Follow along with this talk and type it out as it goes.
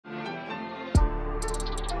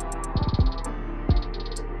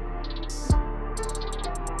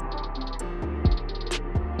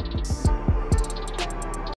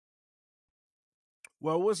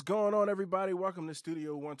Well, what's going on, everybody? Welcome to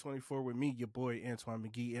Studio 124 with me, your boy, Antoine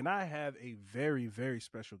McGee. And I have a very, very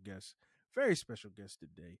special guest. Very special guest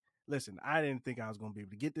today. Listen, I didn't think I was going to be able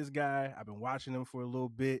to get this guy. I've been watching him for a little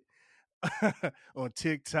bit on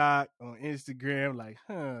TikTok, on Instagram. Like,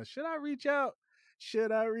 should I reach out?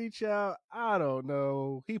 Should I reach out? I don't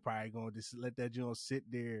know. He probably going to just let that joint sit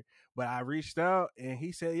there. But I reached out and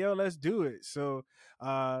he said, yo, let's do it. So,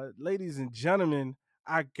 ladies and gentlemen,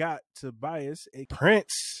 I got Tobias, a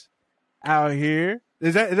Prince out here.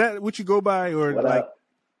 Is that what you go by, or What like? up?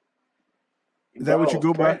 Is that what you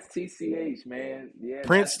go by? Prince TCH, man. Yeah,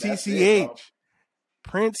 Prince that's it, bro. TCH.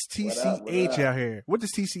 Prince What up? TCH out here. What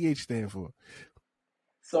does TCH stand for?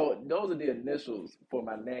 So those are the initials for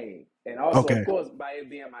my name, and also, Okay. of course, by it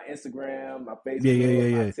being my Instagram, my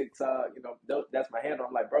Facebook, Yeah. my TikTok, that's my handle.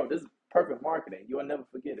 I'm like, bro, this is perfect marketing. You'll never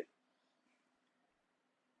forget it.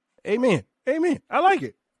 Amen. I like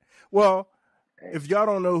it. Well, if y'all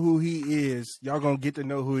don't know who he is, y'all gonna get to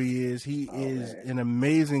know who he is. He is an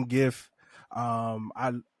amazing gift.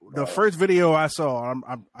 The first video I saw,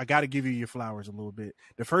 I got to give you your flowers a little bit.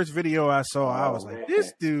 The first video I saw, I was like,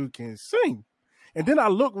 this dude can sing. And then I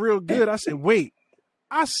looked real good. I said, wait,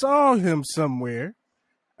 I saw him somewhere.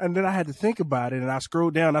 And then I had to think about it. And I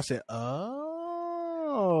scrolled down. I said, Oh,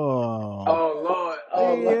 Lord.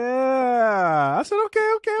 Yeah. I said, okay.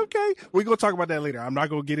 We're going to talk about that later. I'm not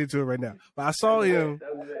going to get into it right now. But I saw him.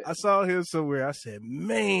 I saw him somewhere. I said,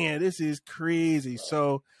 man, this is crazy.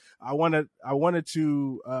 So I wanted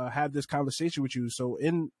to have this conversation with you. So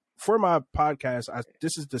for my podcast,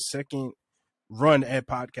 this is the second run at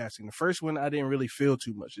podcasting. The first one I didn't really feel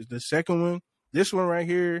too much. It's the second one. This one right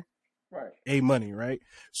here, right? A money, right?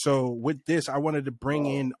 So with this, I wanted to bring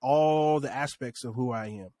in all the aspects of who I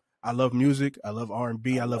am. I love music. I love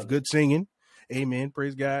R&B. I love good singing. Amen.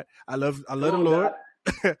 Praise God. I love the Lord.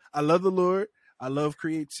 I love the Lord. I love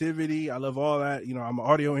creativity. I love all that. I'm an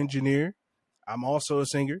audio engineer. I'm also a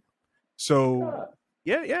singer. So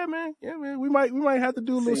yeah, man. We might have to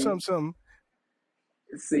do a little something.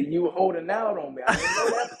 See, you were holding out on me. I didn't know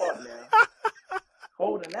that part, man.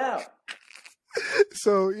 Holding out.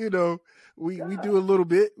 So, we do a little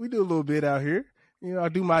bit. We do a little bit out here. I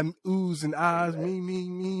do my oohs and ahs,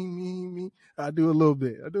 me. I do a little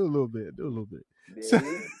bit.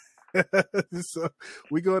 So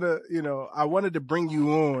we're going to, I wanted to bring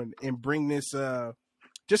you on and bring this,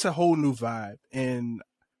 just a whole new vibe. And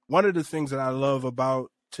one of the things that I love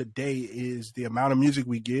about today is the amount of music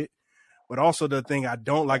we get. But also the thing I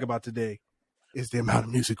don't like about today is the amount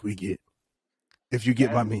of music we get. If you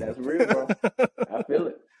get my meaning. That's real, bro. I feel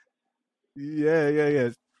it.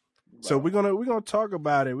 Yeah. So we're gonna talk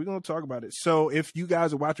about it. So if you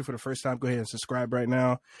guys are watching for the first time, go ahead and subscribe right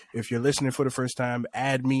now. If you're listening for the first time,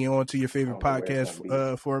 add me on to your favorite podcast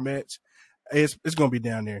formats. It's gonna be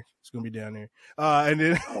down there. And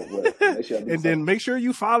then make sure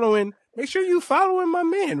you following my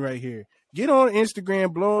man right here. Get on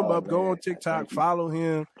Instagram, blow him up, go on TikTok, follow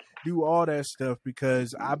him, do all that stuff,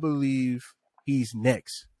 because I believe he's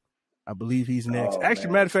next. Actually,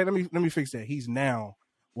 matter of fact, let me fix that. He's now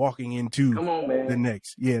walking into the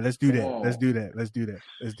next. Yeah, let's do that. Let's do that.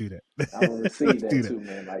 I want to see that too,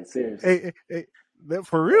 man. Like, seriously. Hey,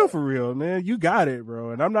 for real, man. You got it,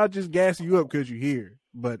 bro. And I'm not just gassing you up because you're here,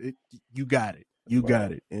 but you got it. You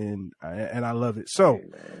got it. And I love it. So,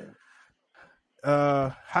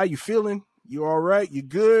 how you feeling? You all right? You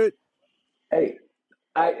good? Hey,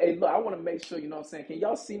 look, I want to make sure, you know what I'm saying? Can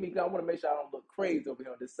y'all see me? I want to make sure I don't look crazy over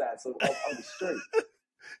here on this side. So I'm straight.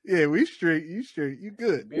 Yeah, we straight. You straight. You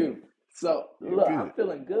good. Beautiful. So, look, I'm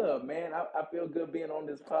feeling good, man. I feel good being on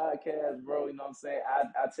this podcast, bro. You know what I'm saying?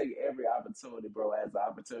 I take every opportunity, bro, as an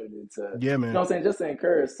opportunity to, man. You know what I'm saying? Just to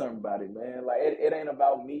encourage somebody, man. Like, it ain't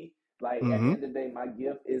about me. Like, at the end of the day, my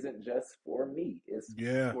gift isn't just for me. It's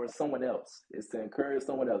for someone else. It's to encourage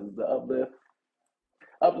someone else. It's to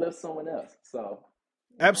uplift someone else. So,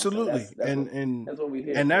 absolutely. That's what we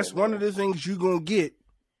hear. And that's one of the things you're going to get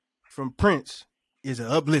from Prince is an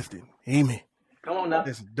uplifting. Amen. Come on now.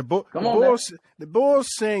 Listen, the boys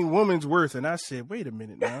saying woman's worth, and I said, wait a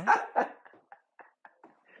minute now.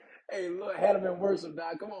 Hey, look, had it been worse,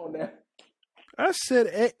 Doc. Come on now. I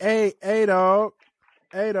said, hey, dog.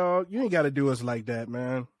 Hey, dog, you ain't got to do us like that,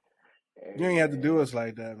 man. You ain't have to do us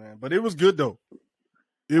like that, man. But it was good, though.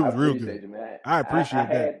 It was real good. You, man. I appreciate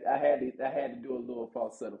that. I had to do a little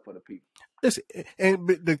falsetto for the people. Listen, and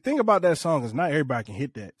the thing about that song is not everybody can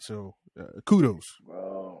hit that. So kudos,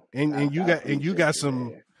 bro. And you got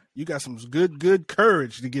some good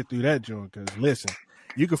courage to get through that joint. Because listen,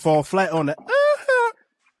 you can fall flat on the.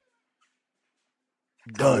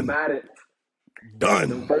 Done. About it. Done.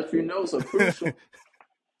 The first few notes are crucial.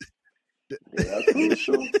 They are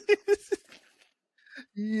crucial.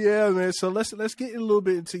 Yeah, man. So let's get a little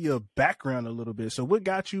bit into your background a little bit. So what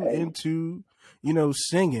got you into,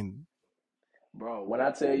 singing? Bro, when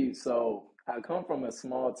I tell you, so I come from a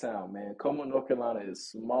small town, man. Como, North Carolina is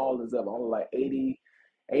small as ever. Only like 80,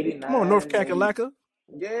 89. Come on, North Kakalaka.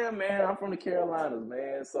 Yeah, man. I'm from the Carolinas,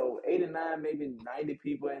 man. So 89, maybe 90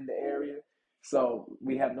 people in the area. So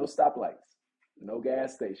we have no stoplights, no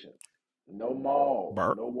gas station, no mall,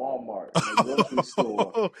 no Walmart, no grocery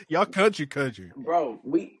store. Y'all country. Bro,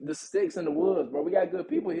 the sticks in the woods, bro. We got good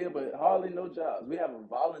people here, but hardly no jobs. We have a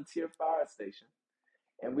volunteer fire station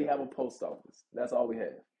and we have a post office. That's all we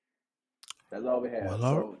have. That's all we have.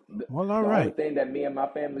 Well, the right. only thing that me and my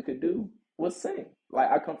family could do was sing.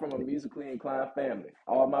 Like, I come from a musically inclined family.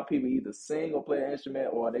 All my people either sing or play an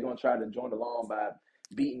instrument, or they're gonna try to join along by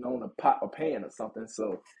beating on a pot or pan or something.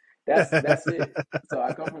 So that's it. So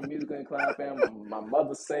I come from a musically inclined family. My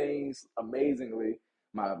mother sings amazingly.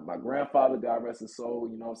 My grandfather, God rest his soul,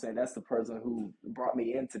 you know what I'm saying? That's the person who brought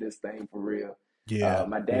me into this thing for real. Yeah.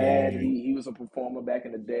 My dad, he was a performer back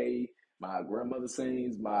in the day. My grandmother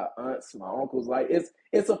sings, my aunts, my uncles. Like,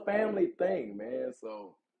 it's a family thing, man.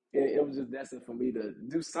 So it was just destined for me to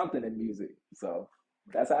do something in music. So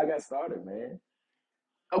that's how I got started, man.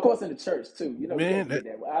 Of course, in the church too. You know, man, we can't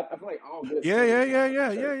forget that. I feel like all good.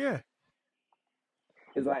 Yeah.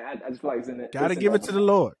 It's like I just feel like it's in the. Gotta give it to the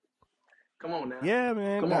Lord. Come on now. Yeah,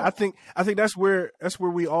 man. Come on. I think that's where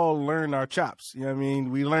we all learn our chops. You know what I mean?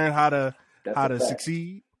 We learn how to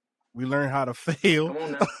succeed. We learn how to fail. Come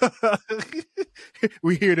on now.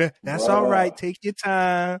 We hear that. That's all right. Take your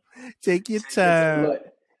time. Take your time. Look,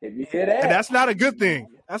 if you hear that, and that's not a good thing.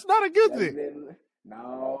 That's not a good thing.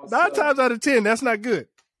 No. 9 times out of 10, that's not good.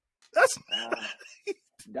 That's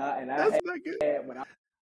not good.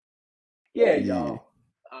 Y'all.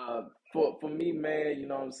 For me, man, you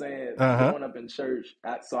know what I'm saying? Growing up in church,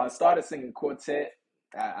 so I started singing quartet.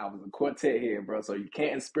 I was a quartet here, bro. So you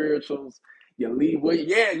canting spirituals. You leave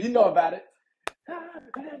you know about it. Yeah.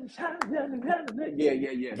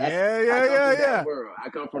 That world. I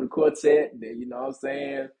come from the quartet. Then, you know what I'm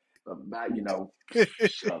saying? About,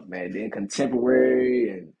 man, then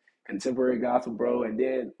contemporary gospel, bro. And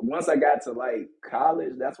then once I got to like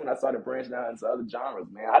college, that's when I started branching out into other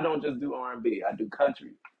genres, man. I don't just do R&B. I do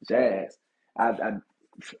country, jazz. I'm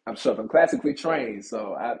classically trained,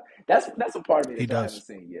 so that's a part of me that I haven't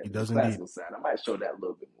seen yet. He does the classical side. I might show that a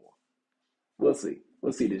little bit more. We'll see.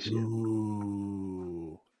 We'll see this year.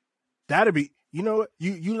 Ooh. That'd be, you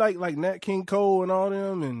like Nat King Cole and all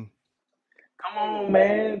them, and come on,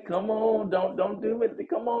 man. Come on. Don't do it.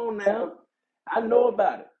 Come on now. I know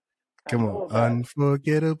about it. Come on.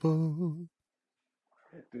 Unforgettable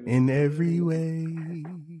in every way.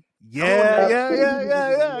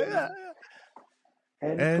 Yeah.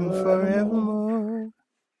 And forevermore.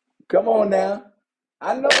 Come on now.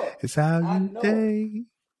 I know. It's how you say.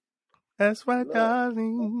 That's why,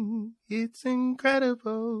 darling, it's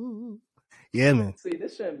incredible. Yeah, man. See,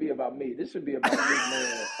 this shouldn't be about me. This should be about this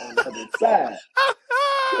man on the other side.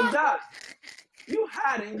 Doc, you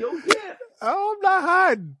hiding your gift. Oh, I'm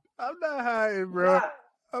not hiding, bro. Doc,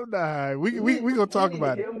 I'm not hiding. We gonna talk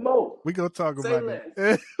about it. We gonna talk about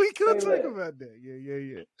that. We gonna talk about that.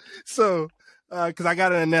 Yeah. So, because I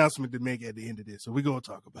got an announcement to make at the end of this, so we gonna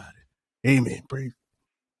talk about it. Amen. Praise.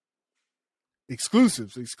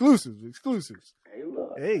 Exclusives. Hey,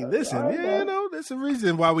 look. Hey, listen, right, there's a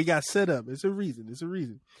reason why we got set up. It's a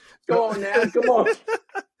reason. Go on now, come on.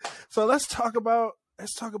 So let's talk about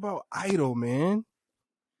Idol, man.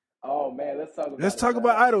 Oh man, let's talk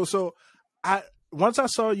about Idol. So once I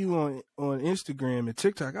saw you on Instagram and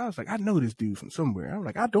TikTok, I was like, I know this dude from somewhere. I'm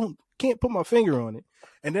like, can't put my finger on it.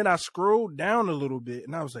 And then I scrolled down a little bit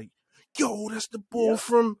and I was like, yo, that's the bull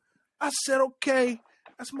from. I said, okay.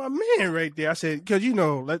 That's my man right there. I said, because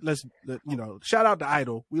let's shout out to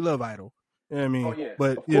Idol. We love Idol. You know what I mean? Oh, yeah.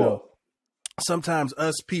 But sometimes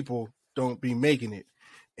us people don't be making it,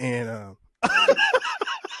 and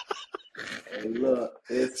hey, look.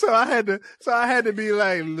 So I had to be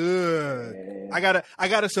like, look, man. I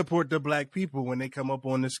gotta support the black people when they come up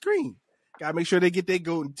on the screen. Gotta make sure they get their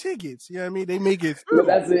golden tickets. You know what I mean? They make it through. Well,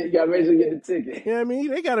 that's it. You gotta make sure you get the ticket. You know what I mean?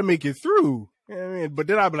 They gotta make it through. You know what I mean? But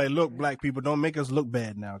then I'll be like, look, black people, don't make us look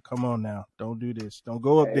bad now. Come on now. Don't do this. Don't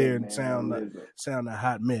go up there and sound a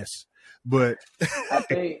hot mess. But I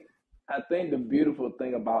think the beautiful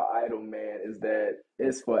thing about Idol, man, is that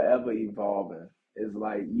it's forever evolving. It's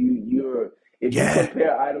like if you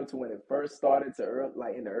compare Idol to when it first started to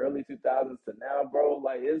like in the early 2000s to now, bro,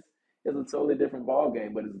 like it's a totally different ball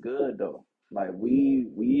game, but it's good though. Like we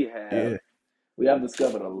we have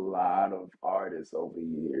discovered a lot of artists over the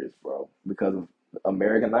years, bro, because of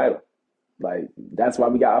American Idol. Like, that's why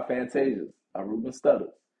we got our Fantasias, our Ruben Studdard,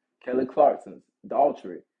 Kelly Clarkson's,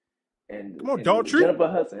 Daltrey, and come on, Daltrey, Jennifer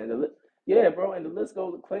Hudson, and yeah, bro, and the list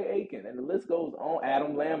goes to Clay Aiken, and the list goes on,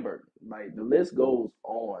 Adam Lambert. Like, the list goes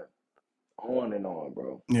on and on,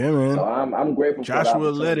 bro. Yeah, man. So I'm grateful Joshua for the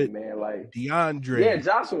opportunity, Leddett, man. Like, DeAndre. Yeah,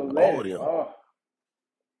 Joshua Leddett.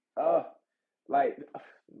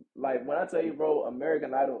 Like when I tell you, bro,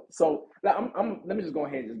 American Idol. So let me just go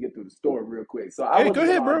ahead and just get through the story real quick. So I was go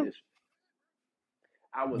ahead, bro.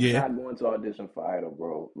 I was not going to audition for Idol,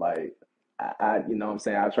 bro. Like I you know what I'm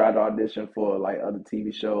saying, I tried to audition for like other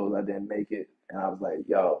TV shows. I didn't make it, and I was like,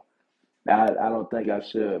 yo, I don't think I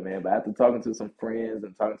should, man. But after talking to some friends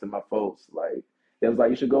and talking to my folks, like it was like,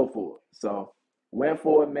 you should go for it. So went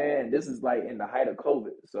for it, man. This is like in the height of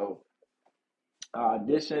COVID. So I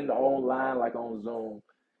auditioned online, like on Zoom,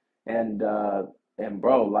 and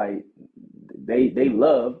bro, like they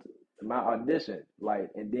loved my audition, like,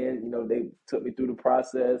 and then they took me through the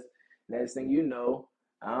process. Next thing you know,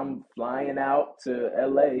 I'm flying out to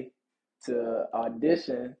LA to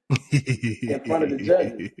audition in front of the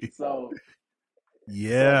judges. So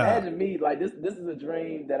imagine me, like, this is a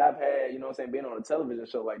dream that I've had, being on a television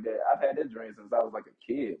show like that. I've had this dream since I was like a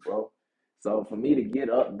kid, bro. So for me to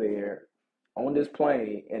get up there on this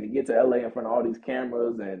plane and to get to LA in front of all these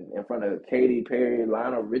cameras and in front of Katy Perry,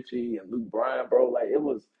 Lionel Richie, and Luke Bryan, bro, like it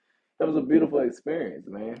was a beautiful experience,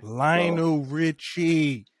 man. Lionel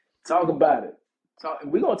Richie. Talk about it.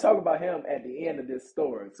 We're gonna talk about him at the end of this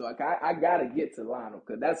story. So I gotta get to Lionel,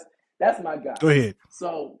 because that's my guy. Go ahead.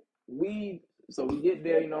 So we get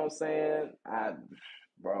there, you know what I'm saying?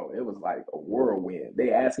 Bro, it was like a whirlwind.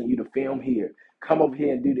 They asking you to film here, come over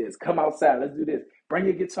here and do this, come outside, let's do this, bring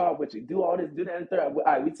your guitar with you, do all this, do that and third. All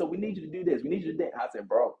right, so we need you to do this, we need you to do that. I said,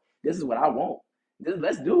 bro, this is what I want.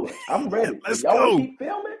 Let's do it. I'm ready. If y'all want to keep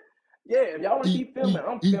filming, if y'all want to keep filming,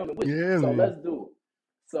 I'm filming with you. So let's do it.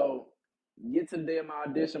 So get to the day of my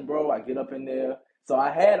audition, bro. I get up in there. So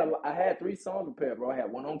I had 3 songs prepared, bro. I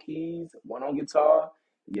had one on keys, one on guitar.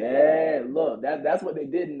 Yeah, look, that's what they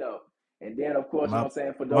didn't know. And then, of course, you know what I'm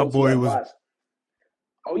saying, for those who watched.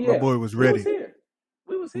 Oh, yeah. My boy was ready.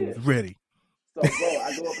 We was here. He was ready. So, bro,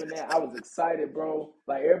 I go up in there. I was excited, bro.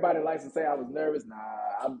 Like, everybody likes to say I was nervous. Nah,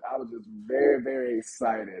 I was just very, very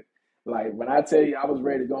excited. Like, when I tell you I was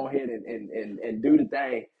ready to go ahead and do the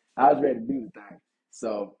thing, I was ready to do the thing.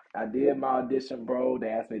 So I did my audition, bro. They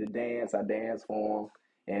asked me to dance. I danced for them.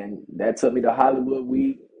 And that took me to Hollywood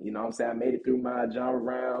Week. You know what I'm saying? I made it through my genre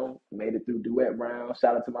round, made it through duet round.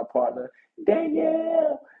 Shout out to my partner,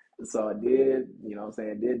 Danielle. So I did, you know what I'm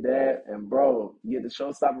saying, did that. And, bro, get the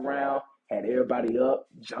showstopper round, had everybody up,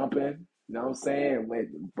 jumping. You know what I'm saying?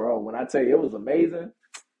 When I tell you it was amazing,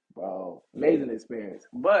 bro, amazing experience.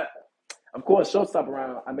 But, of course, showstopper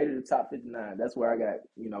round, I made it to the top 59. That's where I got,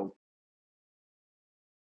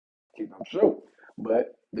 I'm sure.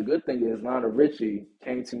 But the good thing is Lionel Richie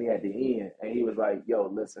came to me at the end, and he was like, yo,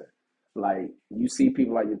 listen, like, you see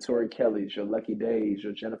people like your Tori Kellys, your Lucky Days,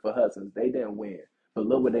 your Jennifer Hudsons, they didn't win. But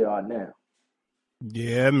look where they are now.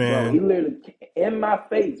 Yeah, man. Bro, he literally, in my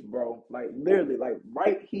face, bro, like, literally, like,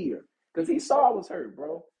 right here. Because he saw I was hurt,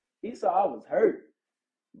 bro. He saw I was hurt.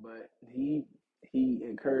 But he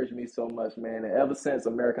encouraged me so much, man. And ever since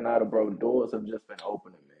American Idol, bro, doors have just been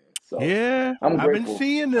opening, man. So yeah, I'm grateful. I've been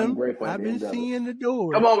seeing them. I've been seeing the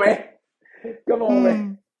doors. Come on, man. Come on,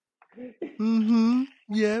 man. Mm-hmm.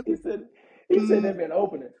 Yeah. He said they've been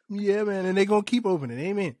opening. Yeah, man, and they're gonna keep opening.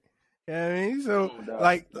 Amen. You know what I mean? So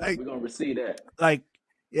like we're gonna receive that. Like,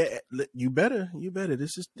 yeah, you better.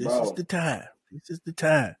 This is the time. This is the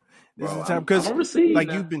time. This is the time, because like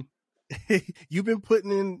now. you've been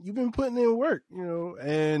putting in work,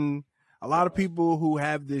 and a lot of people who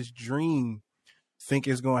have this dream think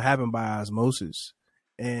it's going to happen by osmosis.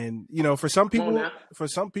 And, for some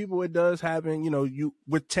people it does happen. You,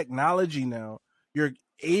 with technology now, you're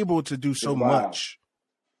able to do so much.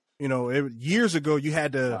 Years ago you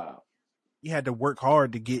had to work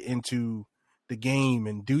hard to get into the game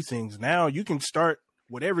and do things. Now you can start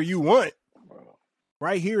whatever you want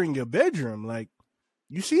right here in your bedroom. Like,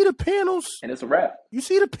 you see the panels, and it's a wrap. You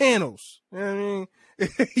see the panels. You know what I mean?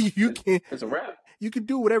 It's a wrap. You can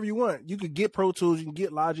do whatever you want. You could get Pro Tools, you can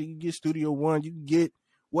get Logic, you can get Studio One, you can get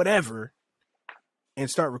whatever and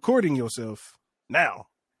start recording yourself now.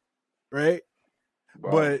 Right?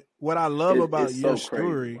 Bro, but what I love about your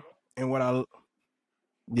story, crazy, and what I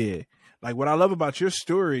love about your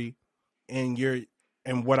story and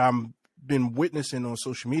what I'm been witnessing on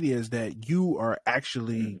social media is that you are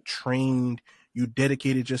actually trained, You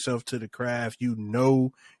dedicated yourself to the craft. You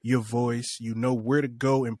know your voice. You know where to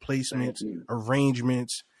go in placements,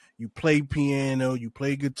 arrangements. You play piano. You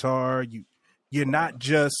play guitar. You're not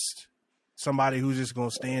just somebody who's just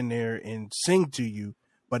gonna stand there and sing to you.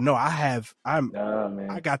 But no, I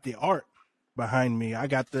got the art behind me. I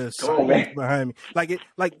got the science behind me. Like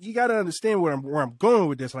you got to understand where I'm going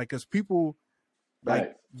with this. Like, because people,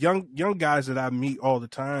 like young guys that I meet all the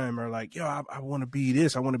time are like, yo, I want to be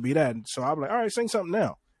this, I want to be that. And so I'm like, all right, sing something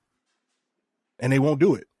now, and they won't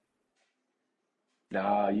do it.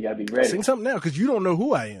 Nah, you gotta be ready. Sing something now, because you don't know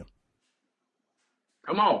who I am.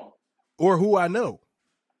 Come on, or who I know.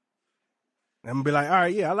 I'm gonna be like, all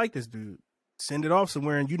right, yeah, I like this dude. Send it off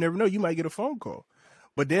somewhere, and you never know, you might get a phone call.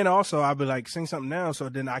 But then also I'll be like, sing something now, so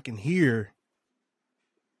then I can hear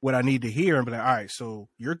what I need to hear and be like, all right, so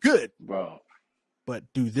you're good, bro. But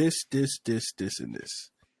do this, and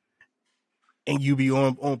this. And you be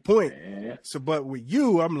on point. Man. So, but with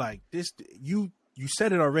you, I'm like, this, you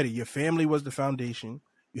said it already. Your family was the foundation.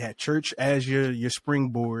 You had church as your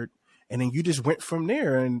springboard. And then you just went from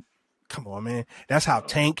there. And come on, man. That's how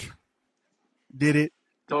Tank did it.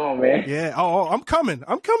 Come on, man. Yeah. Oh, I'm coming.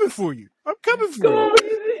 I'm coming for you. I'm coming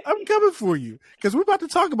for you. Because we're about to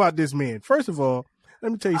talk about this man. First of all,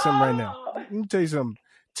 let me tell you something right now. Let me tell you something.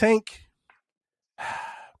 Tank,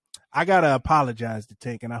 I got to apologize to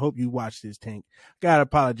Tank, and I hope you watch this, Tank. Got to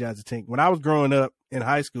apologize to Tank. When I was growing up in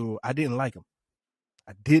high school, I didn't like him.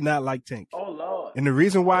 I did not like Tank. Oh, Lord. And the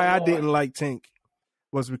reason why I didn't like Tank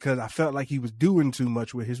was because I felt like he was doing too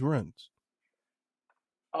much with his runs.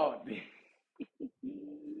 Oh, man.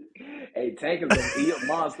 Hey, Tank is a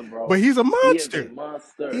monster, bro. But he's a monster. He is a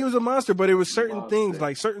monster. He was a monster, but it was certain things,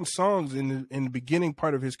 like certain songs in the beginning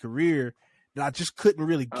part of his career that I just couldn't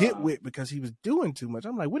really get with because he was doing too much.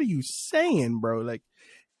 I'm like, what are you saying, bro? Like,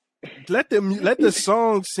 let the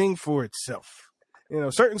song sing for itself. You know,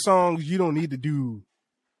 certain songs you don't need to do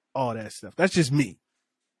all that stuff. That's just me.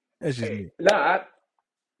 Me. Nah,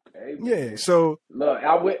 yeah. So look,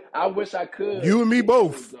 I wish I could. You and me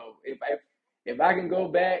both. Though. If I can go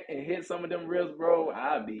back and hit some of them reels, bro,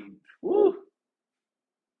 I'd be woo.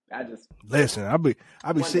 Listen. I'll be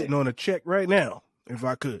sitting on a check right now if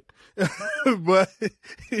I could, but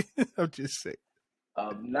I'm just saying.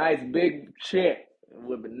 A nice big check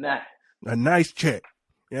would be nice. A nice check.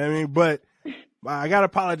 You know what I mean? But I gotta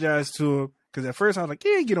apologize to him because at first I was like,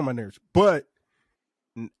 yeah, get on my nerves, but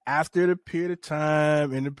after the period of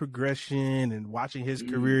time and the progression and watching his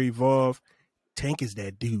career evolve, Tank is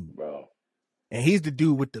that dude, bro. And he's the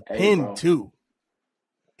dude with the pen, bro. Too.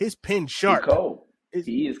 His pen sharp. He's cold.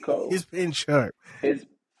 He is cold. His pen sharp. His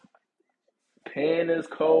pen is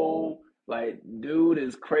cold. Like, dude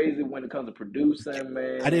is crazy when it comes to producing,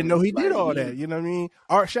 man. I didn't know he did all that. You know what I mean?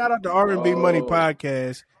 Shout out to R&B Money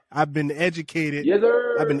Podcast. I've been educated. Yes,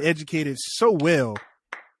 sir. I've been educated so well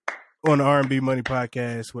on the R&B Money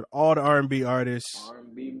Podcast with all the R&B artists.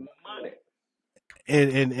 R&B Money.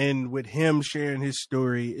 And with him sharing his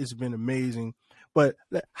story, it's been amazing. But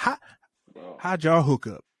how'd y'all hook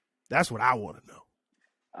up? That's what I want to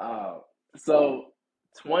know. So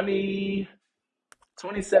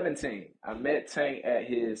 2017, I met Tank at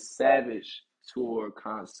his Savage tour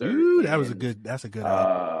concert. Ooh, that's a good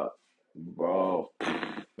album. Bro.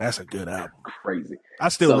 That's a good album. Crazy. I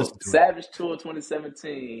still listen to Savage tour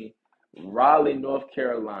 2017, Raleigh, North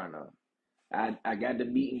Carolina. I got the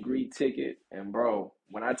meet and greet ticket, and bro,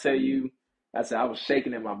 when I tell you, I said I was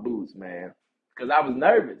shaking in my boots, man, because I was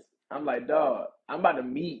nervous. I'm like, dog, I'm about to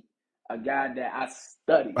meet a guy that I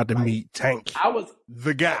studied. About to meet Tank. I was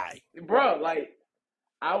the guy, bro. Like,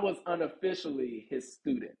 I was unofficially his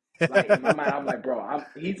student. Like, in my mind, I'm like, bro,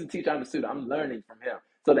 he's a teacher, I'm a student. I'm learning from him.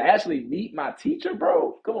 So to actually meet my teacher,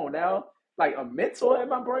 bro, come on now, like a mentor in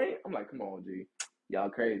my brain. I'm like, come on, G, y'all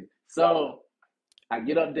crazy. So I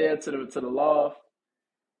get up there to the loft,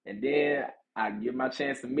 and then I get my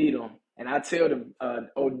chance to meet him. And I tell the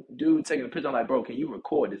old dude taking a picture, I'm like, bro, can you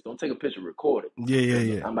record this? Don't take a picture, record it.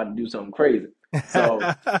 Yeah. I'm about to do something crazy. So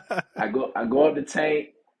I go up to Tank,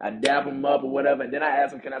 I dab him up or whatever, and then I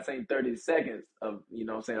ask him, can I sing 30 seconds of, you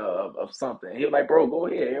know what I'm saying, of something? And he was like, bro, go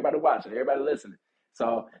ahead. Everybody watching, everybody listening.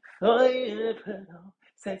 So,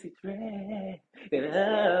 sexy dress.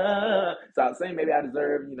 So I was saying maybe I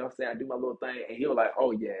deserve, you know what I'm saying, I do my little thing. And he was like,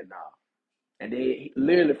 oh, yeah, nah. And then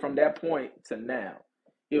literally from that point to now,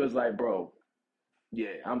 he was like, bro,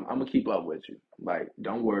 yeah, I'm going to keep up with you. Like,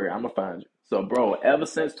 don't worry, I'm going to find you. So, bro, ever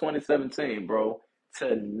since 2017, bro,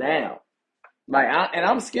 to now, like,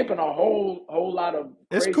 I'm skipping a whole lot of.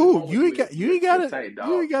 It's cool. You ain't got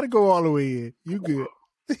to go all the way in. You good.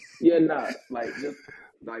 Yeah, nah, like, just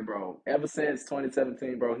like, bro, ever since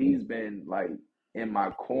 2017, bro, he's been like in my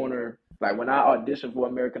corner. Like when I auditioned for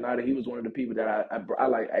American Idol, he was one of the people that I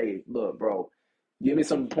like. Hey, look, bro, give me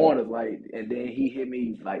some pointers, like, and then he hit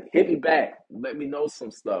me back, let me know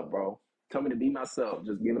some stuff, bro. Tell me to be myself,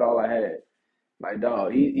 just give it all I had. Like,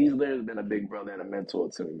 dog, he's literally been a big brother and a mentor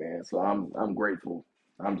to me, man. So I'm grateful.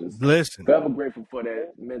 I'm just forever grateful for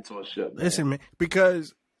that mentorship, man. Listen, man,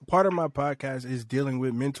 because part of my podcast is dealing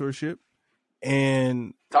with mentorship,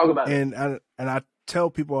 and talk about it. And I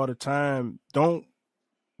tell people all the time,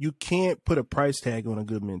 you can't put a price tag on a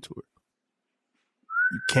good mentor.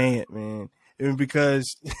 You can't, man. And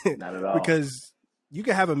because not at all. Because you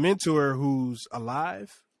can have a mentor who's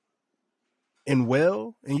alive and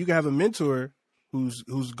well, and you can have a mentor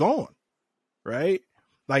who's gone, right?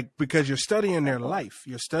 Like, because you're studying their life,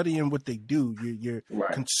 you're studying what they do, you're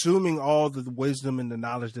right. consuming all the wisdom and the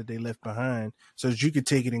knowledge that they left behind, so that you could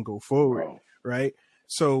take it and go forward, right?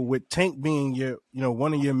 So with Tank being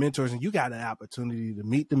one of your mentors, and you got an opportunity to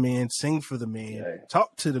meet the man, sing for the man,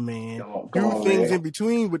 talk to the man, do things in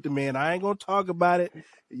between with the man. I ain't gonna talk about it.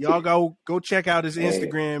 Y'all go check out his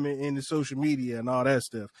Instagram and the social media and all that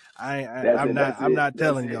stuff. I'm not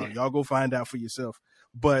telling y'all. Y'all go find out for yourself.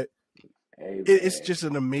 But it's just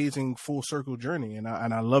an amazing full circle journey, and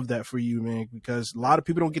I love that for you, man, because a lot of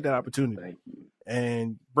people don't get that opportunity. Thank you.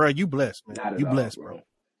 And bro, you blessed, man. You blessed, bro.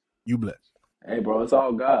 You blessed. Hey, bro, it's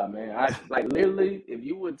all God, man. I like literally, if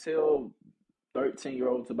you would tell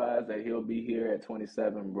 13-year-old Tobias that he'll be here at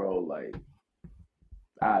 27, bro, like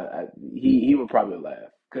he would probably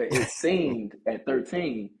laugh, because it seemed at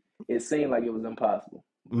 13, it seemed like it was impossible.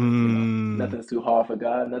 Nothing's too hard for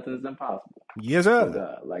God. Nothing's impossible. Yes, sir. For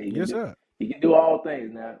God. Like sir. He can do all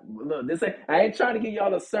things. Now, look, I ain't trying to give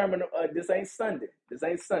y'all a sermon. This ain't Sunday. So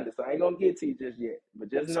I ain't gonna get to you just yet.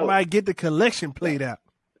 But just know, somebody get the collection played out.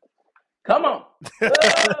 Come on.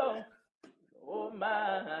 Oh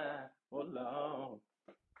my, oh Lord.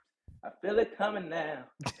 I feel it coming now.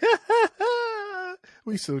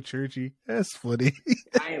 We so churchy. That's funny.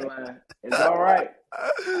 I ain't lying. It's all right.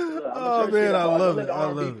 Look, oh man, I love it.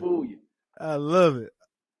 I love it.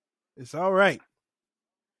 It's all right.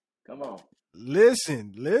 Come on.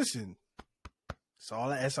 Listen.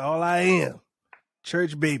 That's all I am.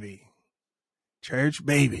 Church baby.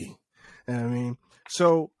 I mean,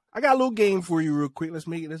 so I got a little game for you real quick. Let's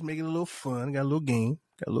make it a little fun. I got a little game.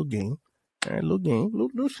 All right, little game.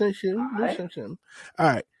 Little something. All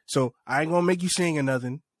right. So I ain't gonna make you sing or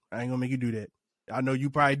nothing. I ain't gonna make you do that. I know you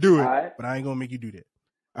probably do it, but I ain't gonna make you do that.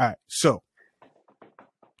 All right. So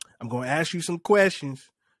I'm gonna ask you some questions.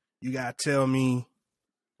 You gotta tell me.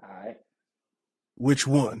 All right. Which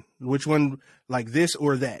one, like this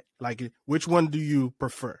or that? Like, which one do you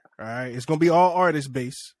prefer? All right. It's gonna be all artist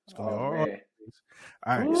based. All right.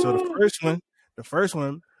 Ooh. So the first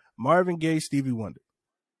one, Marvin Gaye, Stevie Wonder.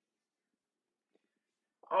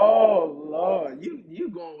 Oh Lord, you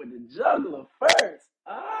going with the juggler first?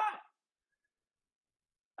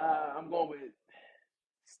 I'm going with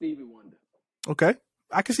Stevie Wonder. Okay,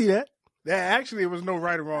 I can see that. Actually, there was no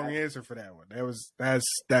right or wrong answer for that one.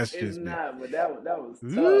 That's it's just not, but that was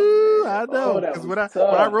tough. Ooh, man. I know, because when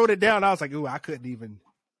I wrote it down, I was like, ooh, I couldn't even.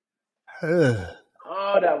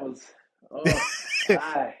 Oh, that was. Oh,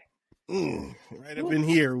 right up in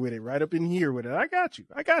here with it. I got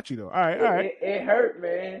you though. All right. It hurt,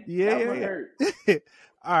 man. Yeah. Hurt.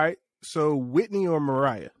 All right. So Whitney or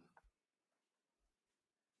Mariah?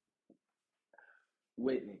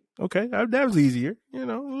 Whitney. Okay, that was easier. A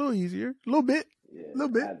little easier, a little bit,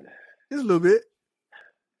 just a little bit.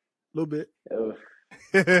 All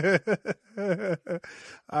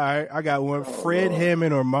right, I got one. Fred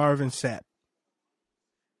Hammond or Marvin Sapp?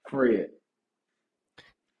 Fred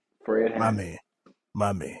Hammond.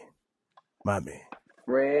 My man.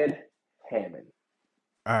 Fred Hammond.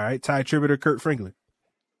 All right, Ty Tribbett or Kurt Franklin?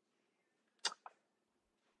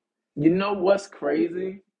 You know what's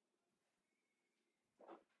crazy?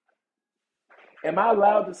 Am I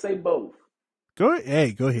allowed to say both? Go ahead.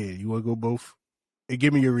 Hey, go ahead. You want to go both? And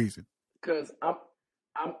give me your reason. Because I'm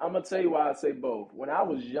gonna tell you why I say both. When I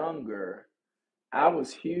was younger, I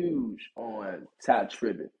was huge on Ty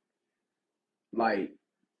Tribbett. Like,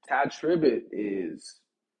 Ty Tribbett is,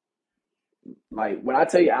 like, when I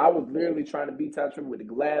tell you I was literally trying to be Ty Tribbett with the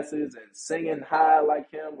glasses and singing high like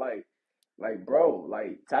him, like bro,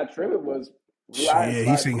 like Ty Tribbett was who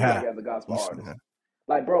he sing high as a gospel artist.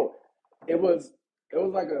 Like, bro, it was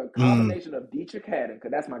like a combination of Dietrich Haddon,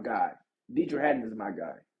 because that's my guy. Dietrich Haddon is my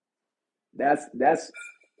guy. That's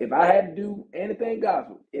if I had to do anything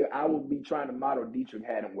gospel, I would be trying to model Dietrich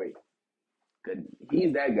Haddon way, because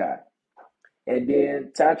he's that guy. And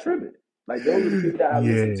then Ty Tribbett. Like, those are the people that I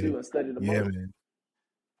listened to and studied the most. Man.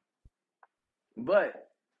 But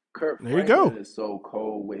Kurt There you go. Franklin is so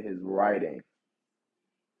cold with his writing.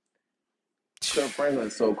 Kurt Franklin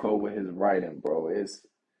is so cold with his writing, bro.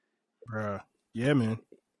 Bruh. Yeah, man.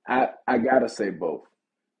 I gotta say both.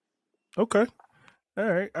 Okay. All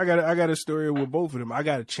right. I got a story with both of them. I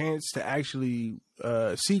got a chance to actually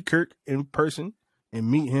see Kirk in person and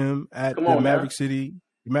meet him at the Maverick City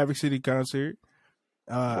concert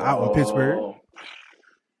out in Pittsburgh.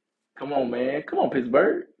 Come on, man. Come on,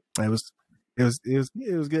 Pittsburgh. It was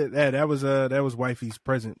good. That was wifey's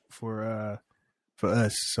present for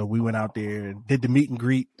us. So we went out there and did the meet and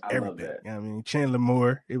greet, everything. I mean, Chandler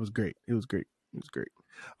Moore. It was great. We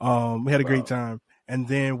had a great time. And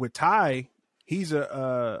then with Ty, he's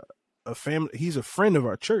a friend of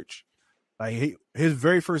our church. Like his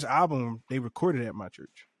very first album, they recorded at my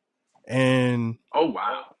church. And oh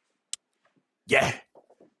wow. Yeah.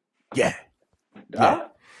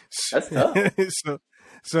 That's tough.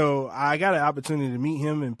 So I got an opportunity to meet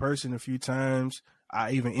him in person a few times.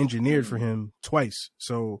 I even engineered for him twice.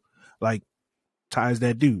 So like Ty's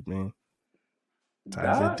that dude, man.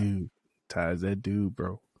 Ty's that dude,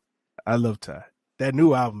 bro. I love Ty. That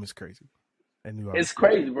new album is crazy. It's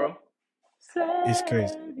crazy, bro. It's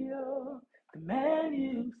crazy. The man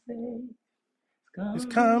you say it's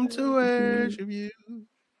come to worship you.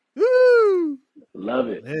 Woo! Love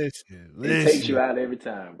it. Listen. It takes you out every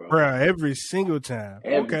time, bro. Every single time.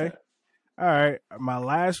 Time. All right. My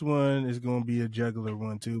last one is going to be a juggler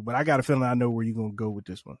one, too. But I got a feeling I know where you're going to go with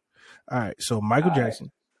this one. All right. So Michael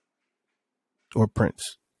Jackson or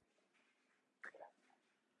Prince?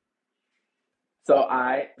 So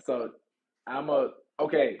I'm going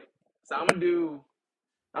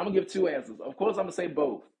to give two answers. Of course, I'm going to say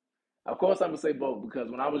both. Because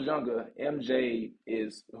when I was younger, MJ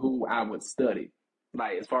is who I would study.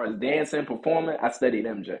 Like, as far as dancing, performing, I studied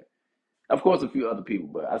MJ. Of course, a few other people,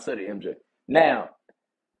 but I studied MJ. Now,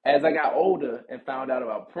 as I got older and found out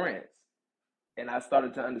about Prince, and I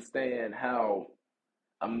started to understand how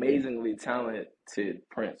amazingly talented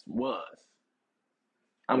Prince was,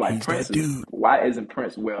 I'm like, why isn't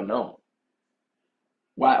Prince well known?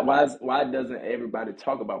 Why doesn't everybody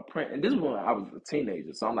talk about Prince? And this is when I was a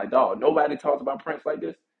teenager, so I'm like, dog, nobody talks about Prince like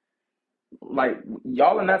this. Like,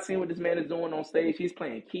 y'all are not seeing what this man is doing on stage. He's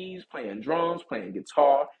playing keys, playing drums, playing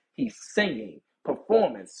guitar. He's singing,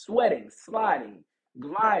 performing, sweating, sliding,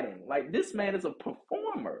 gliding. Like, this man is a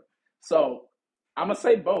performer. So I'm gonna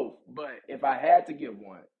say both, but if I had to give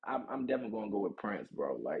one, I'm definitely gonna go with Prince,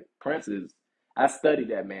 bro. Like, Prince is. I studied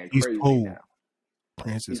that man crazy now.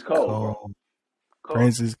 Prince is cold. Bro.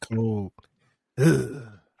 Prince is cold.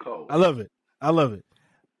 Cold. I love it. All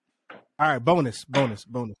right, bonus.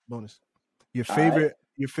 Your favorite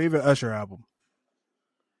Usher album?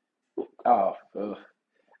 I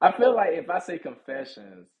feel like if I say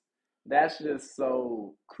Confessions, that's just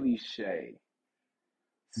so cliche.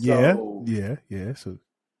 Yeah. So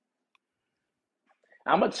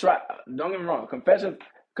I'm gonna try. Don't get me wrong.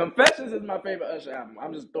 Confessions is my favorite Usher album.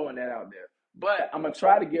 I'm just throwing that out there. But I'm gonna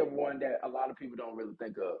try to get one that a lot of people don't really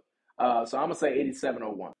think of. So I'm gonna say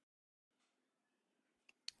 8701.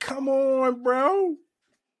 Come on, bro.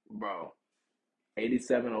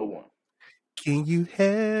 8701. Can you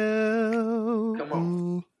help?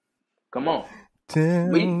 Come on. Tell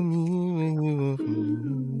me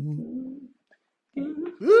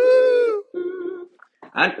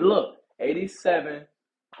look,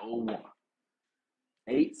 8701.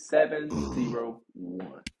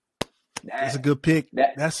 8701. That's a good pick.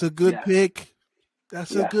 That's a good pick.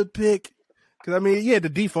 That's a good pick. Because, I mean, the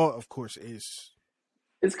default, of course, is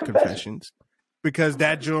Confessions. Because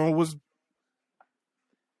that joint was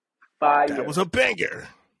fire. That was a banger.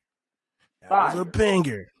 That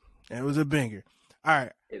was a banger. All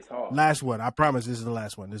right. It's hard. Last one. I promise this is the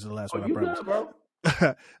last one. I promise. Good, bro.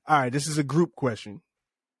 All right. This is a group question.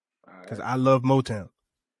 Because I love Motown.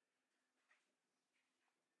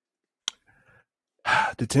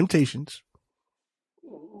 The Temptations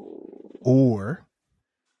or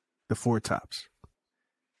the Four Tops?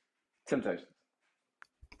 Temptations.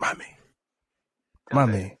 My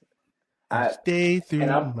man. I stay through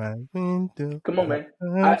my window. Come on, man.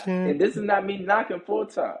 And this is not me knocking Four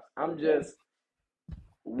Tops. I'm just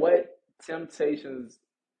what Temptations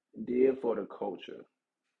did for the culture.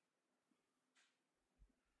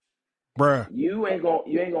 Bruh. You ain't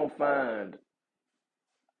gonna find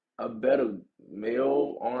a better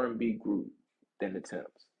male R&B group than the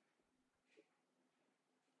Temps.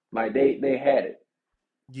 Like they had it.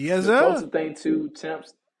 Yes, the closest thing to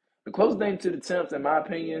the Temps, in my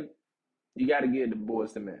opinion, you got to give the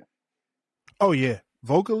Boyz II Men. Oh yeah,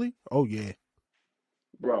 vocally. Oh yeah,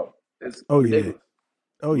 bro, it's ridiculous.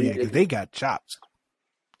 Oh yeah, because they got chops.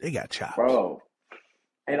 They got chops, bro.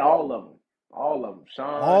 And all of them.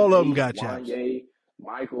 Sean, all of them got chops. Wanye,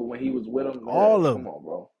 Michael, when he was with them, all of them. Come on,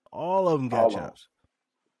 bro. All of them got chops.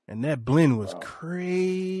 And that blend was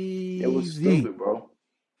crazy. It was stupid, bro.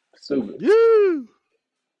 Stupid. Yeah.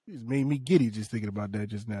 It made me giddy just thinking about that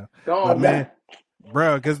just now. But man,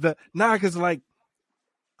 bro, because like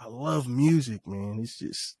I love music, man. It's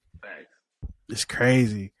just it's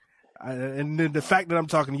crazy. And then the fact that I'm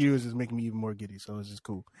talking to you is just making me even more giddy. So it's just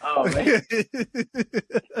cool. Oh man,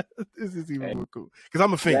 this is even more cool because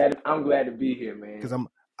I'm a fan. I'm glad to be here, man. Because I'm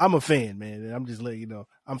a fan, man, and I'm just letting you know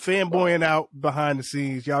I'm fanboying out behind the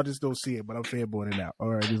scenes. Y'all just don't see it, but I'm fanboying out. All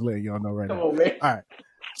right, just letting y'all know right now. Come on, man. All right,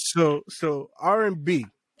 so R&B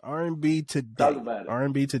today. Talk about it.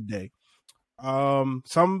 R&B today.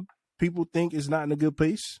 Some people think it's not in a good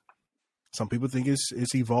place. Some people think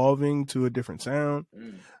it's evolving to a different sound,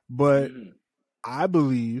 but I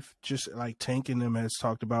believe, just like Tank and them has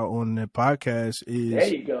talked about on the podcast, is there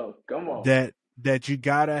you go. Come on. That you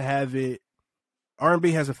gotta have it.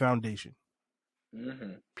 R&B has a foundation.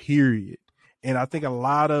 Period. And I think a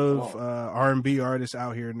lot of R&B artists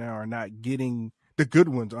out here now are not getting, the good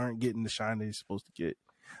ones aren't getting the shine they're supposed to get,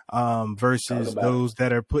 versus those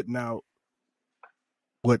that are putting out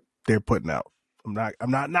what they're putting out. I'm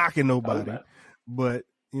not knocking nobody, but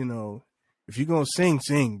you know, if you're gonna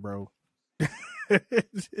sing, bro.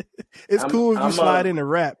 It's cool if you slide in a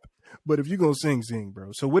rap, but if you're gonna sing,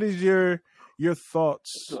 bro. So what is your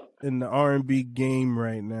thoughts in the R&B game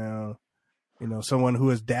right now? You know, someone who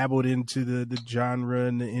has dabbled into the genre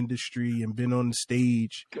and the industry and been on the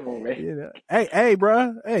stage. Come on, man. You know, hey,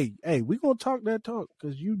 bro. Hey, we gonna talk that talk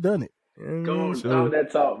because you done it. Go on, talk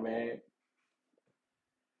that talk, man.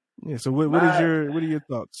 Yeah. So what are your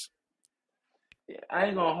thoughts? I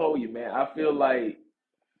ain't gonna hold you, man. I feel like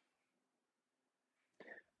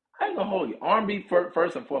I ain't gonna hold you. R&B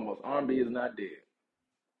first and foremost. R&B is not dead.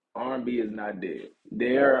 R&B is not dead.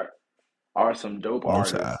 There are some dope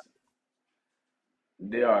artists.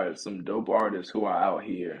 There are some dope artists who are out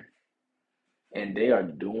here, and they are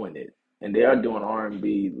doing it, and they are doing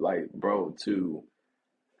R&B like, bro.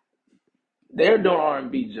 They're doing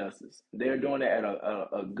R&B justice. They're doing it at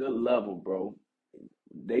a good level, bro.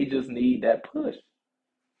 They just need that push.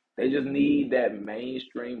 They just need that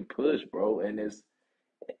mainstream push, bro. And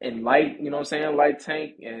like, you know what I'm saying, like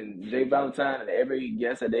Tank and Jay Valentine and every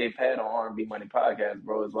guest that they've had on R&B Money Podcast,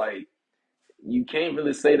 bro, it's like you can't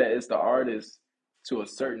really say that it's the artist to a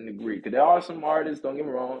certain degree. Because there are some artists, don't get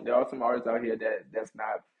me wrong, there are some artists out here that's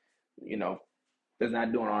not, you know, that's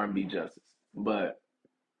not doing R&B justice. But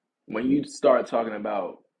when you start talking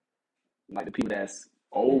about like the people that's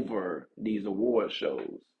over these award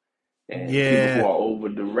shows and people who are over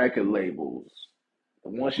the record labels,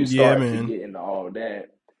 once you start to get into all that,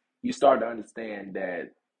 you start to understand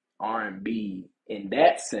that R&B in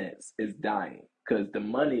that sense is dying because the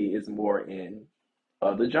money is more in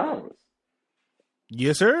other genres.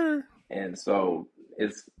 Yes, sir. And so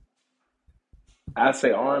I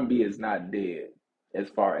say R&B is not dead as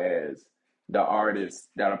far as the artists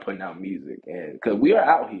that are putting out music, and because we are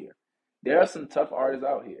out here, there are some tough artists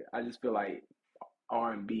out here. I just feel like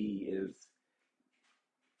R&B is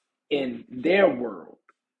in their world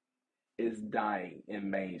is dying in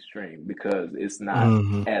mainstream because it's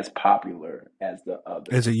not as popular as the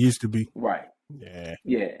others. As it used to be. Right. Yeah.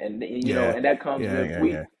 Yeah. And you know, and that comes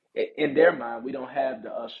with in their mind, we don't have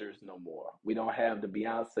the Ushers no more. We don't have the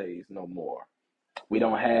Beyoncés no more. We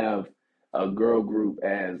don't have a girl group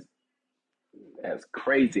as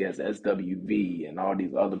crazy as SWV and all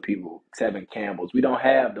these other people, Tevin Campbell's. We don't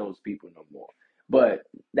have those people no more. But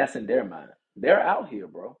that's in their mind. They're out here,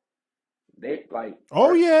 bro. They like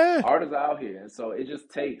artists out here. And so it just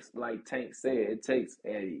takes, like Tank said, it takes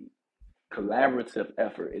a collaborative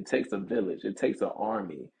effort. It takes a village. It takes an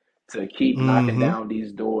army to keep knocking down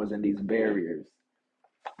these doors and these barriers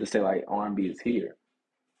to say like R&B is here.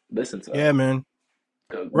 Listen to us. Yeah, man.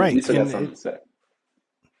 Right. We still got something to say.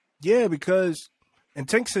 Yeah, because and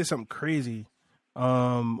Tank said something crazy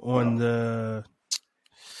on the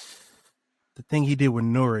thing he did with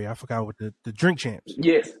Nori. I forgot what the Drink Champs.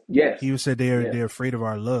 Yes. He said they're afraid of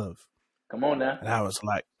our love. Come on now. And I was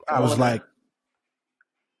like,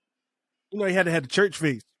 you know, he had to have the church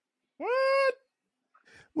face.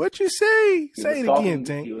 What you say? Say it again,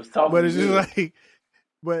 Tank. He was talking, but it's just like,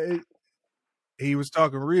 he was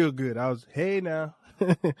talking real good. I was, hey now,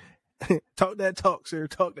 talk that talk, sir.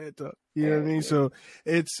 Talk that talk. You know what I mean? So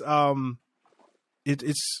it's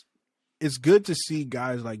good to see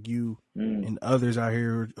guys like you and others out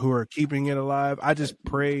here who are keeping it alive. I just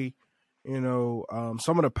pray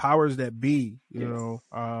some of the powers that be, even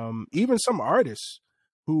some artists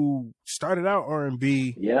who started out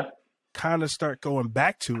R&B, kind of start going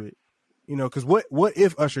back to it, because what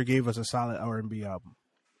if Usher gave us a solid R&B album?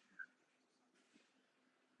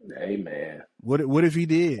 Hey, man. What if he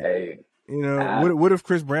did? Hey. What if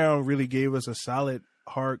Chris Brown really gave us a solid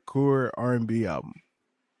hardcore R&B album?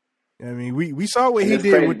 I mean, we saw what he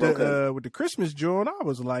did with the Christmas joint. I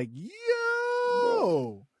was like,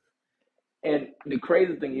 yo. And the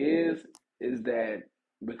crazy thing is that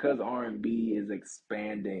because R&B is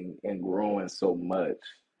expanding and growing so much,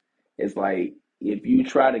 it's like if you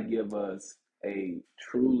try to give us a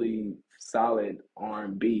truly solid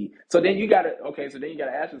R&B, so then you gotta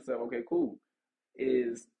ask yourself, okay, cool,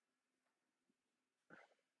 is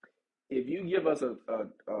if you give us a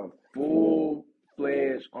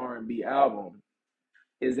full-fledged R&B album,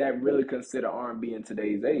 is that really considered R&B in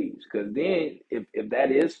today's age? Because then, if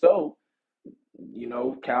that is so,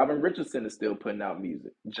 Calvin Richardson is still putting out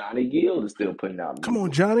music. Johnny Gill is still putting out music. Come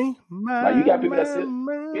on, Johnny. Like you got people that still,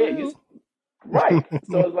 right.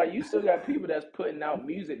 So it's like you still got people that's putting out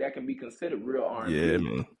music that can be considered real R&B. Yeah,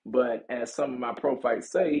 man. But as some of my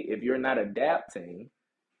profiles say, if you're not adapting,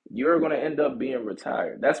 you're going to end up being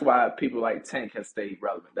retired. That's why people like Tank have stayed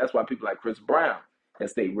relevant. That's why people like Chris Brown have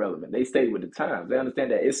stayed relevant. They stayed with the times. They understand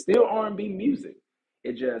that it's still R&B music.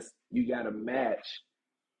 It just, you got to match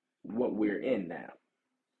what we're in now.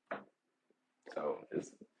 So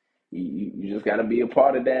you just got to be a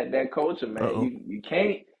part of that culture, man. You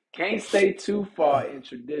can't stay too far in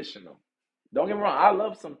traditional. Don't get me wrong. I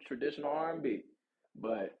love some traditional R&B.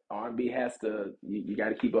 But R&B has to, you got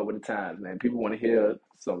to keep up with the times, man. People want to hear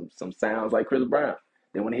some sounds like Chris Brown.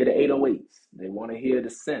 They want to hear the 808s. They want to hear the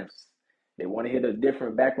synths. They want to hear the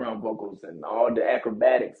different background vocals and all the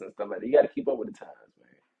acrobatics and stuff like that. You got to keep up with the times,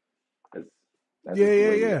 man.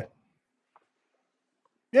 Yeah.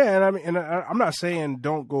 Yeah, and I mean, I'm not saying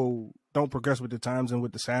don't progress with the times and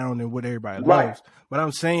with the sound and what everybody loves, but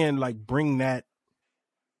I'm saying like bring that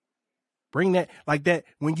like that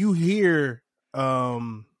when you hear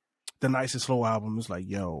the Nice and Slow album, it's like,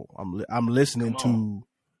 yo, I'm listening to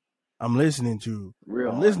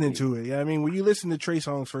it. Yeah, I mean, when you listen to Trey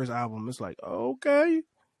Songz's first album, it's like, okay,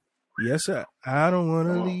 yes, sir. I don't want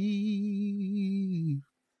to leave,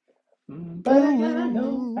 but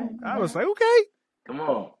I was like, okay, come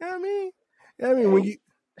on. I mean, when you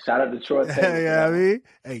shout out to Troy Taylor. Yeah, I mean,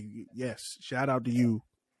 hey, yes, shout out to you,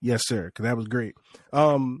 yes, sir, because that was great.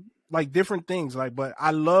 Like different things, like, but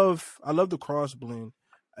I love the cross blend.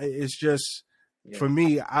 It's just for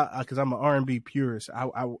me, because I'm an R&B purist. I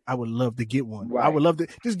would love to get one. Right. I would love to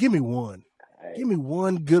just give me one. Right. Give me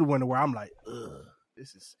one good one where I'm like,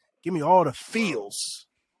 give me all the feels.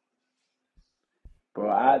 Bro,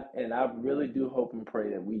 I really do hope and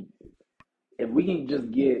pray that if we can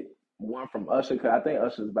just get one from Usher, because I think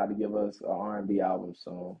Usher's about to give us an R&B album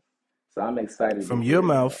soon. So I'm excited. From your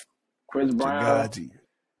mouth, Chris Brown. To God's ear.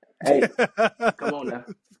 Hey, come on now.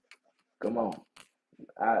 Come on.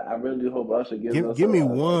 I really do hope Usher gives us a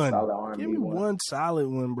solid R&B. Give me one solid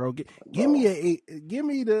one, bro. Give me give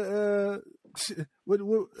me the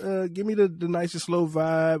Nice and Slow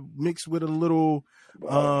vibe mixed with a little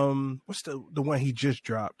what's the one he just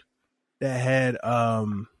dropped that had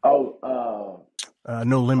No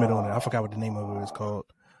Limit on it. I forgot what the name of it is called.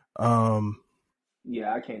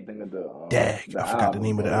 Yeah, I can't think of the I forgot the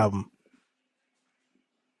name of the album.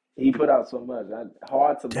 He put out so much.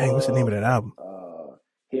 Hard to Dang, what's the name of that album?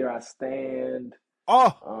 Here I Stand.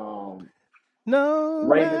 Oh. No.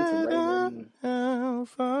 Raymond to Raymond. How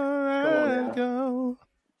far I go.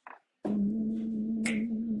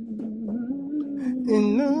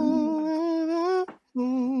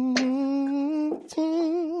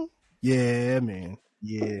 Yeah, man.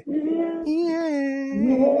 Yeah.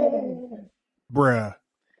 Bruh.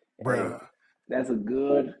 Hey, that's a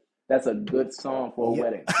good song for a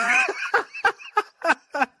wedding.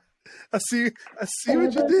 I see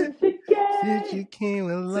what you did. Since you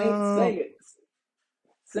came along.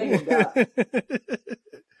 Sing it, God.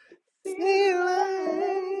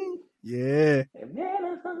 Yeah.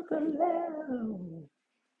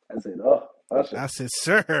 I said, Usher. I said,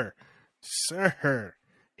 sir.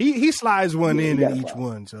 He slides one in each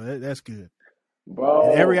one, so that's good.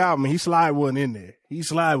 Bro. In every album, he slide one in there. And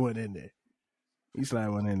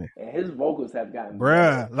his vocals have gotten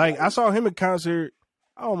better. Like I saw him in concert,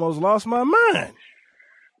 I almost lost my mind.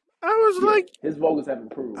 I was like, his vocals have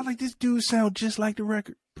improved. I like this dude sound just like the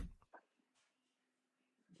record.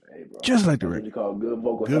 Hey, bro. Just like the record. What you call good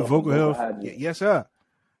vocal health. Yes, sir.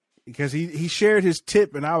 Because he shared his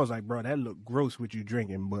tip, and I was like, bro, that looked gross what you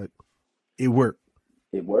drinking, but it worked.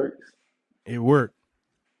 It works. It worked.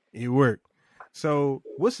 It worked. So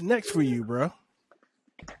what's next for you, bro?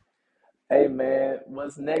 Hey man,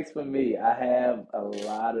 what's next for me? I have a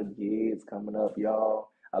lot of gigs coming up, y'all.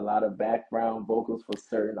 A lot of background vocals for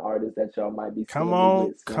certain artists that y'all might be seeing me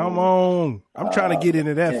with soon. Come on. I'm trying to get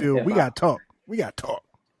into that field. We got talk.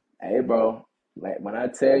 Hey, bro. Like when I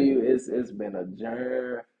tell you, it's been a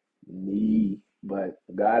journey. But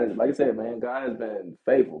God is, like I said, man, God has been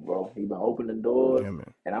faithful, bro. He's been opening doors, and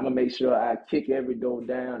I'm gonna make sure I kick every door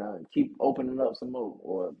down and keep opening up some more.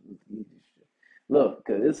 Or look,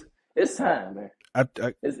 cause it's time, man.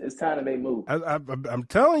 It's time to make moves. I'm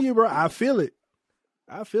telling you, bro. I feel it.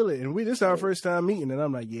 And this is our first time meeting, and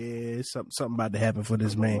I'm like, yeah, something about to happen for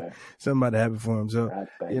this man. Something about to happen for him. So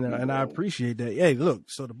and I appreciate that. Hey, look,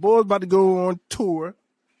 so the boy's about to go on tour.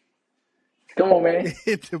 Come on, man.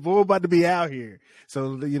 The boy about to be out here.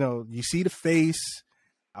 So, you see the face.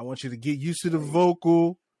 I want you to get used to the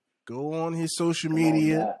vocal. Go on his social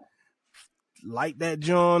media. Light that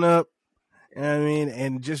John up. You know what I mean?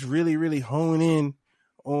 And just really, really hone in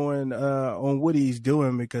on what he's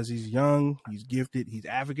doing, because he's young, he's gifted, he's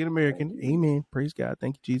African American. Amen. Praise God.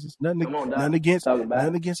 Thank you, Jesus. Nothing against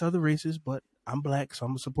other races, but I'm black, so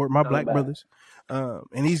I'm gonna support my black brothers.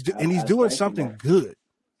 And he's doing something good.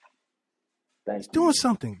 He's doing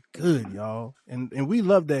something good, y'all, and we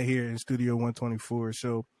love that here in Studio 124.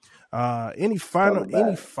 So, any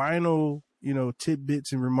final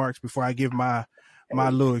tidbits and remarks before I give my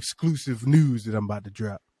little exclusive news that I'm about to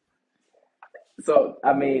drop? So,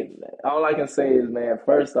 I mean, all I can say is, man,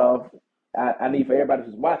 first off, I need for everybody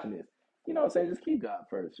who's watching this, you know what I'm saying, just keep God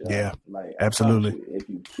first, y'all. Yeah, like, absolutely. If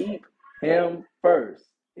you keep him first,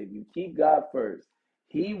 if you keep God first,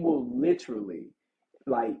 he will literally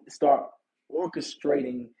start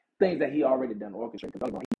orchestrating things that he already done orchestrated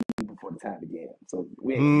before the time began. So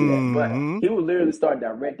we ain't gonna do that. But he will literally start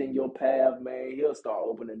directing your path, man. He'll start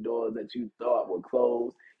opening doors that you thought were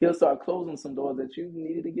closed. He'll start closing some doors that you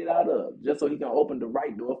needed to get out of, just so he can open the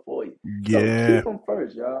right door for you. Yeah. So keep him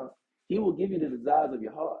first, y'all. He will give you the desires of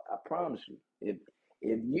your heart. I promise you. If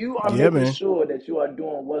you are making sure that you are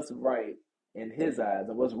doing what's right in his eyes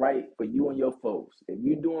and what's right for you and your folks, if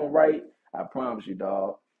you're doing right, I promise you,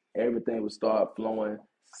 dog, everything will start flowing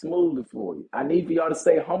smoothly for you. I need for y'all to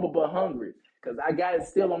say humble but hungry, because I got it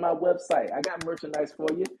still on my website. I got merchandise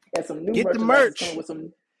for you and some new merchandise coming with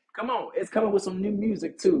some. Come on, it's coming with some new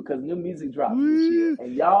music too, because new music drops this year,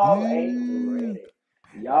 and y'all ain't ready.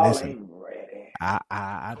 Y'all ain't ready.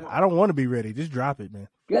 I don't want to be ready. Just drop it, man.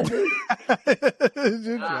 I'm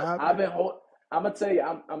gonna tell you,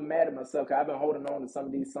 I'm mad at myself because I've been holding on to some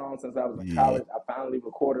of these songs since I was in college. I finally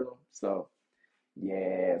recorded them, so.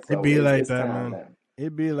 Yeah, so it be like that, man.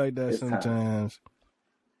 It be like that sometimes.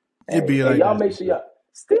 It be like y'all that. Make sure y'all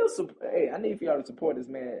still support. Hey, I need for y'all to support this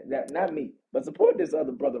man. That not me, but support this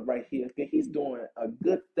other brother right here. He's doing a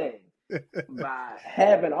good thing by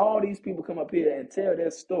having all these people come up here and tell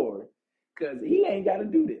their story. Because he ain't got to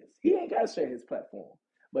do this. He ain't got to share his platform,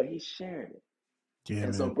 but he's sharing it. Yeah, and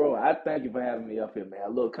man. So, bro, I thank you for having me up here, man. A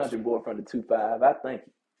little country boy from the 2-5. I thank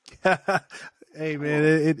you. Hey, man,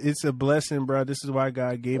 it's a blessing, bro. This is why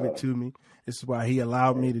God gave it to me. This is why he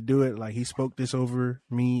allowed me to do it. Like, he spoke this over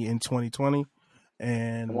me in 2020,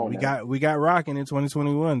 and we got rocking in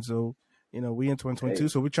 2021. So, we in 2022,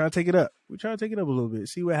 so we're trying to take it up. We're trying to take it up a little bit,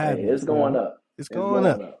 see what happens. It's going up. It's going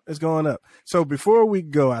up. So before we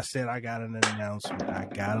go, I said I got an announcement. I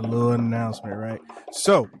got a little announcement, right?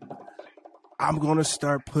 So I'm going to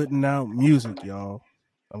start putting out music, y'all.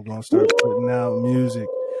 I'm going to start putting out music.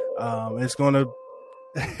 It's gonna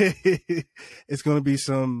be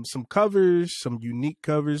some covers, some unique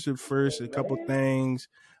covers at first, a couple things,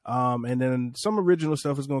 and then some original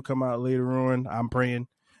stuff is gonna come out later on. I'm praying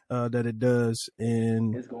that it does,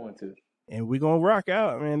 and it's going to. And we're gonna rock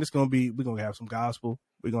out, man. We're gonna have some gospel,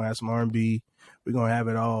 we're gonna have some R&B, we're gonna have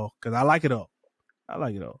it all, because I like it all. I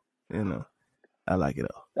like it all.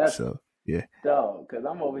 So yeah. Dog, because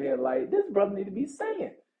I'm over here like, this brother need to be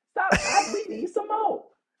singing. Stop, we need some more.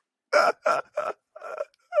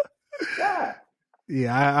 God.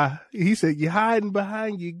 Yeah, he said you're hiding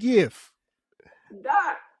behind your gift.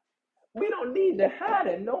 Doc, we don't need to hide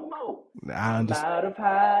it no more. I'm out of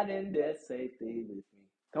hiding, that's safety with me.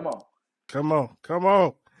 Come on.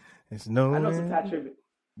 It's no. I know some Tch tribute.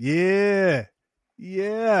 Yeah.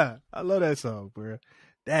 I love that song, bro.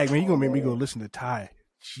 Dang, man, you gonna make me go listen to Ty.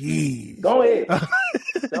 Jeez. Go ahead.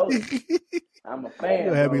 I'm a fan.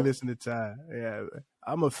 You'll have me listen to Ty. Yeah,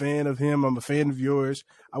 I'm a fan of him. I'm a fan of yours.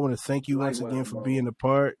 I want to thank you once again for being a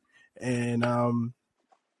part. And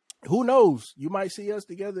who knows? You might see us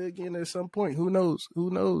together again at some point. Who knows?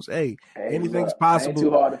 Hey anything's possible. Ain't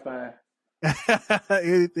too hard to find.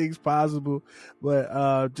 Anything's possible.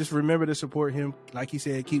 But just remember to support him. Like he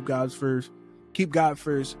said, keep God first.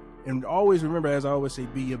 And always remember, as I always say,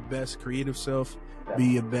 be your best creative self, be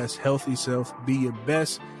your best healthy self, be your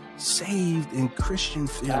best saved and Christian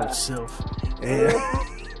filled self. And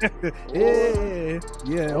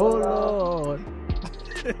oh Lord.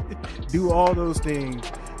 Do all those things.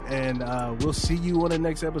 And we'll see you on the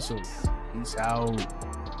next episode. Peace out.